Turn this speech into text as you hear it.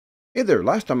Hey there,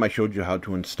 last time I showed you how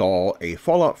to install a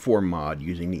Fallout 4 mod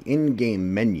using the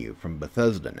in-game menu from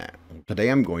Bethesda.net. Today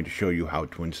I'm going to show you how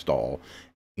to install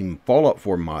a Fallout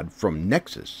 4 mod from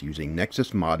Nexus using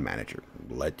Nexus Mod Manager.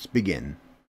 Let's begin.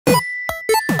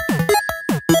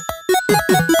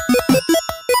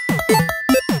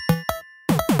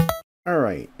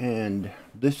 Alright, and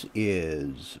this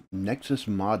is Nexus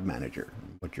Mod Manager.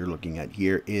 What you're looking at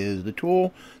here is the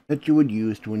tool that you would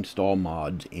use to install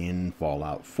mods in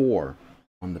Fallout 4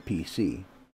 on the PC.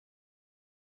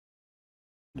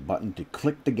 The button to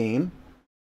click the game.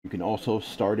 You can also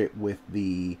start it with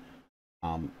the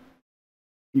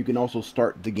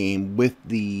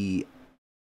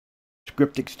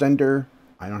script extender.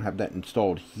 I don't have that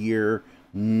installed here.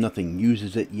 Nothing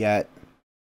uses it yet.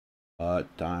 But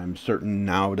I'm certain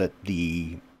now that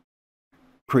the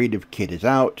creative kit is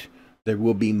out, there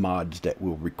will be mods that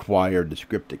will require the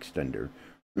script extender.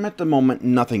 And at the moment,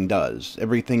 nothing does.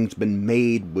 Everything's been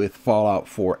made with Fallout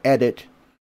 4 Edit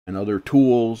and other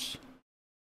tools.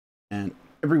 And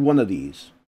every one of these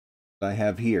that I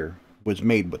have here was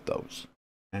made with those.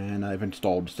 And I've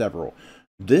installed several.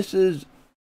 This is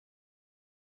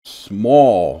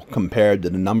small compared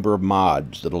to the number of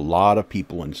mods that a lot of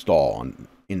people install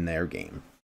in their game.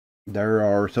 There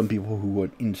are some people who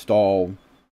would install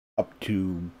up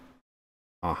to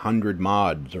 100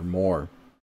 mods or more,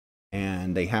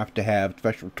 and they have to have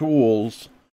special tools,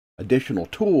 additional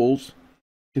tools,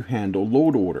 to handle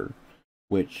load order,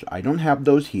 which I don't have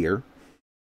those here.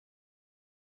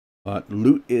 But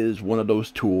loot is one of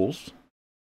those tools.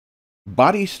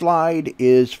 Body slide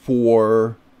is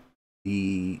for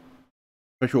the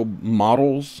special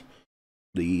models,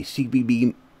 the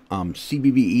CBBE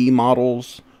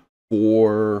models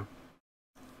for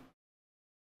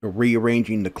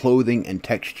rearranging the clothing and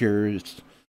textures.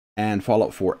 And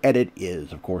Fallout 4 Edit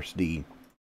is, of course, the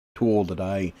tool that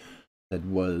I said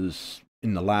was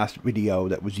in the last video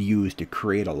that was used to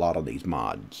create a lot of these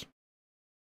mods.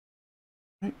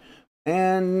 Right.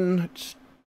 And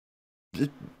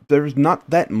there's not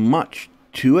that much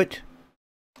to it.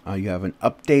 You have an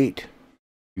update.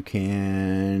 You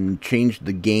can change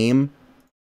the game.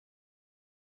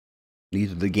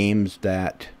 These are the games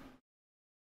that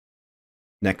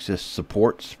Nexus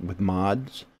supports with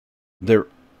mods. There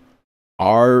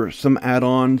are some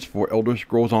add-ons for Elder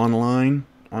Scrolls Online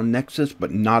on Nexus,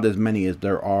 but not as many as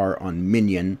there are on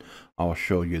Minion. I'll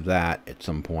show you that at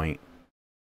some point.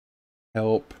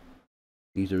 Help.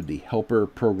 These are the helper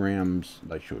programs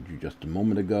I showed you just a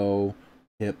moment ago.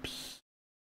 Tips.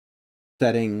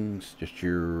 Settings, just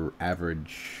your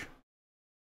average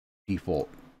default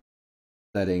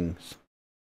settings.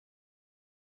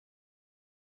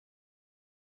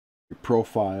 Your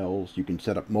profiles, you can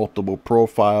set up multiple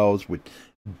profiles with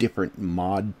different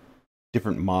mods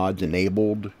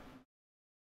enabled.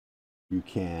 You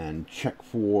can check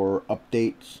for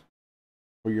updates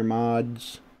for your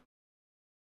mods.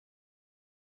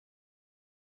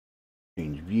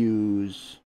 Change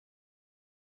views.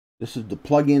 This is the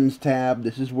plugins tab.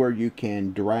 This is where you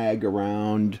can drag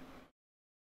around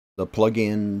the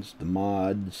plugins, the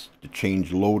mods, to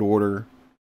change load order.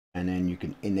 And then you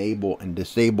can enable and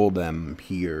disable them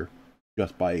here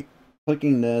just by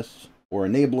clicking this, or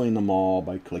enabling them all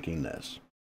by clicking this.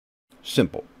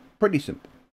 Simple. Pretty simple.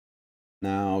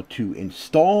 Now, to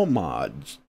install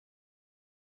mods,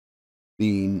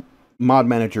 the Mod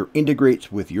Manager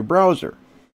integrates with your browser.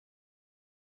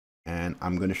 And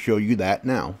I'm going to show you that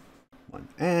now.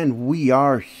 And we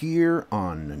are here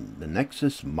on the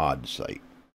Nexus Mod site.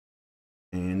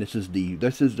 And this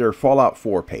is their Fallout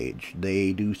 4 page.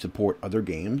 They do support other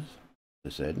games,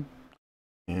 as I said.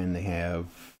 And they have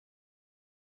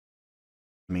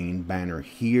a main banner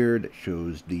here that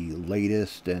shows the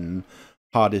latest and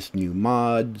hottest new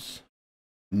mods,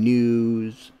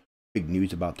 news, big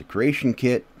news about the creation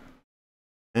kit.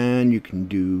 And you can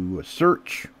do a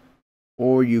search,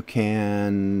 or you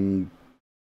can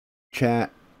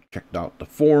chat, check out the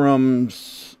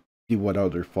forums, see what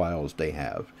other files they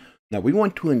have. Now, we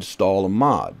want to install a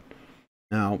mod.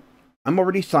 Now, I'm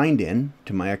already signed in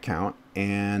to my account,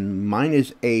 and mine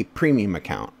is a premium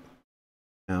account.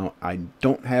 Now, I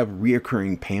don't have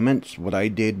reoccurring payments. What I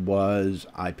did was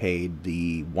I paid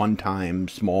the one-time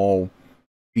small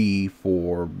fee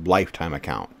for lifetime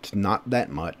account. It's not that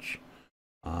much.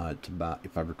 It's about,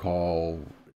 if I recall,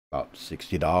 about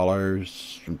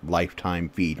 $60 lifetime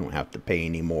fee. You don't have to pay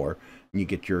anymore, and you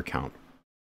get your account,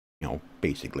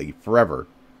 basically forever.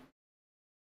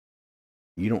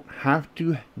 You don't have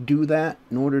to do that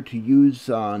in order to use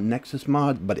Nexus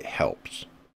Mod, but it helps.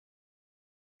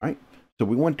 Right? So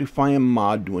we want to find a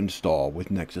mod to install with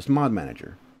Nexus Mod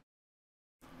Manager.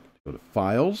 Go to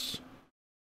Files.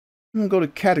 And go to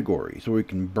Categories, or we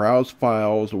can browse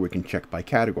files, or we can check by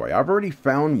category. I've already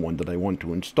found one that I want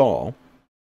to install,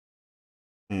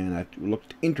 and it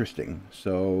looked interesting.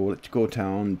 So let's go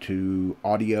down to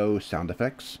Audio, Sound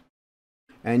Effects,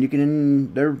 and you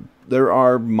can there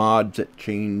are mods that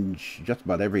change just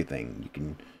about everything. You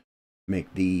can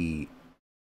make the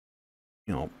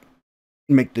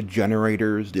make the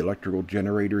generators, the electrical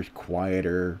generators,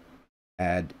 quieter,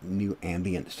 add new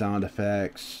ambient sound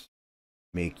effects,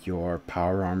 make your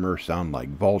power armor sound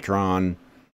like Voltron,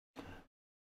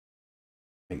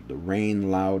 make the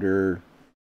rain louder,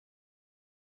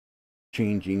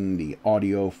 changing the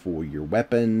audio for your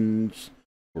weapons,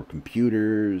 for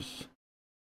computers.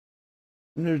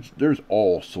 And there's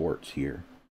all sorts here.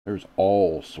 There's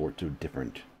all sorts of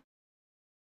different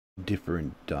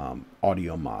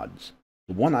audio mods.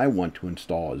 The one I want to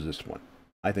install is this one.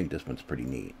 I think this one's pretty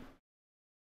neat.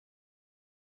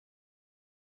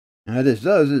 And what this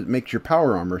does is it makes your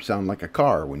power armor sound like a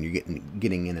car when you're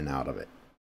getting in and out of it.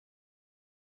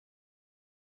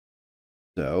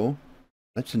 So,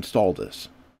 let's install this.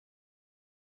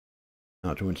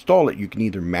 Now to install it, you can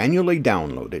either manually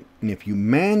download it, and if you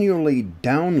manually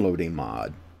download a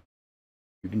mod,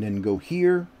 you can then go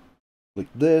here, click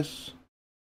this,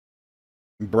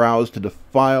 browse to the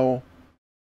file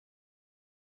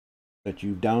that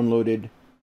you've downloaded,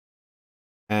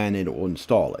 and it will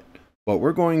install it. But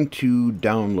we're going to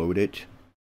download it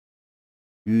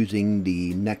using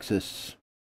the Nexus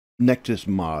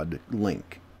Mod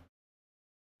link.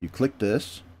 You click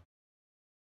this,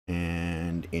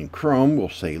 and in Chrome we'll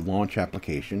say Launch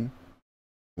Application.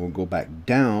 We'll go back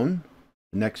down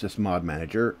to Nexus Mod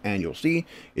Manager, and you'll see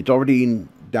it's already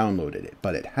downloaded it,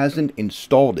 but it hasn't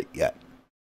installed it yet.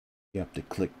 You have to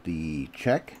click the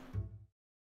check,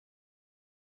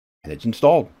 and it's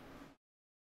installed.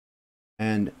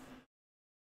 And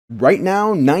right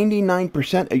now,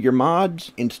 99% of your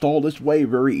mods install this way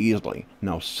very easily.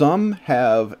 Now, some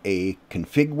have a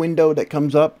config window that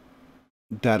comes up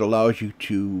that allows you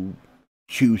to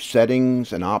choose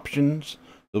settings and options.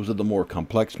 Those are the more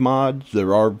complex mods.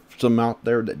 There are some out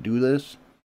there that do this.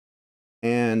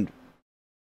 And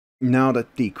now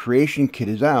that the creation kit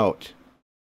is out,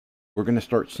 we're going to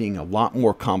start seeing a lot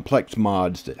more complex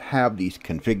mods that have these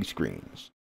config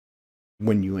screens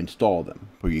when you install them,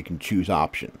 where you can choose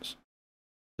options.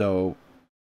 So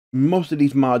most of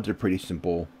these mods are pretty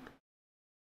simple.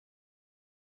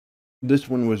 This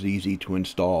one was easy to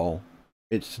install.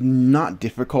 It's not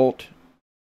difficult.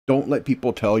 Don't let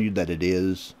people tell you that it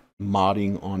is.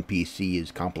 Modding on PC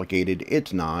is complicated.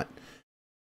 It's not.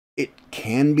 It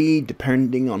can be,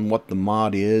 depending on what the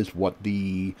mod is, what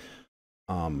the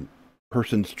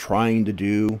person's trying to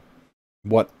do,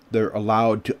 what they're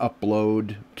allowed to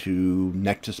upload to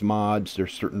Nexus Mods.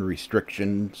 There's certain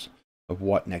restrictions of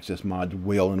what Nexus Mods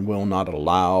will and will not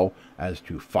allow as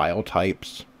to file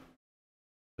types,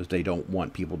 because they don't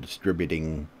want people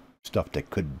distributing stuff that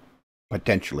could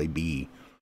potentially be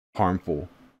harmful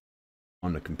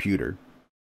on the computer.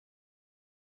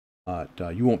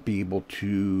 But you won't be able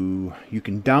to... You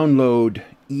can download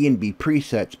E&B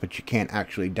presets, but you can't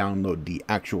actually download the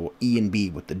actual E&B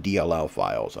with the DLL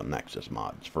files on Nexus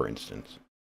Mods, for instance.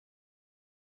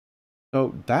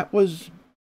 So that was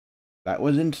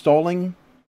installing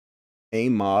a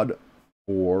mod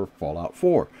for Fallout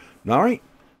 4. Alright,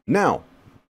 now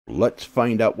let's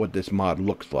find out what this mod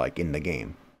looks like in the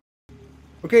game.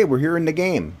 Okay, we're here in the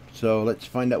game, so let's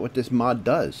find out what this mod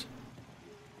does.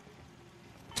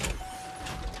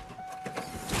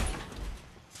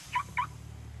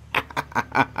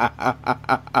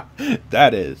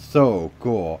 That is so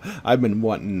cool. I've been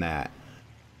wanting that.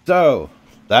 So,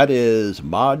 that is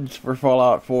mods for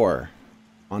Fallout 4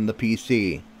 on the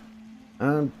PC.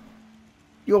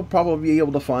 You'll probably be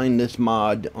able to find this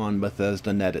mod on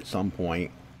Bethesda.net at some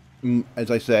point.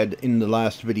 As I said in the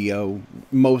last video,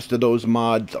 most of those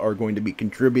mods are going to be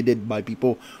contributed by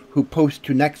people who post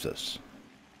to Nexus.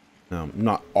 Now,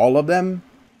 not all of them.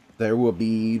 There will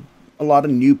be a lot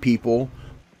of new people,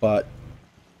 but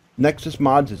Nexus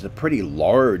Mods is a pretty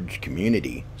large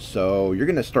community, so you're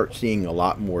going to start seeing a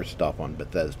lot more stuff on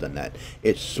Bethesda.net.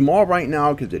 It's small right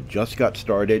now because it just got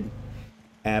started,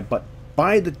 but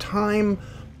by the time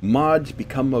mods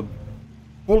become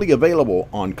fully available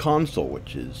on console,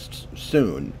 which is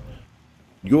soon,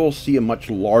 you'll see a much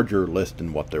larger list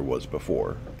than what there was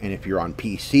before. And if you're on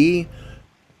PC,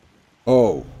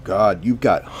 oh god, you've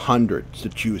got hundreds to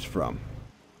choose from.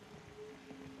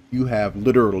 You have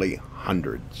literally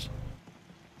hundreds.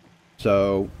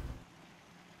 So,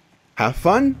 have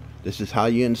fun. This is how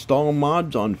you install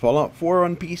mods on Fallout 4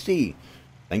 on PC.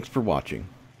 Thanks for watching.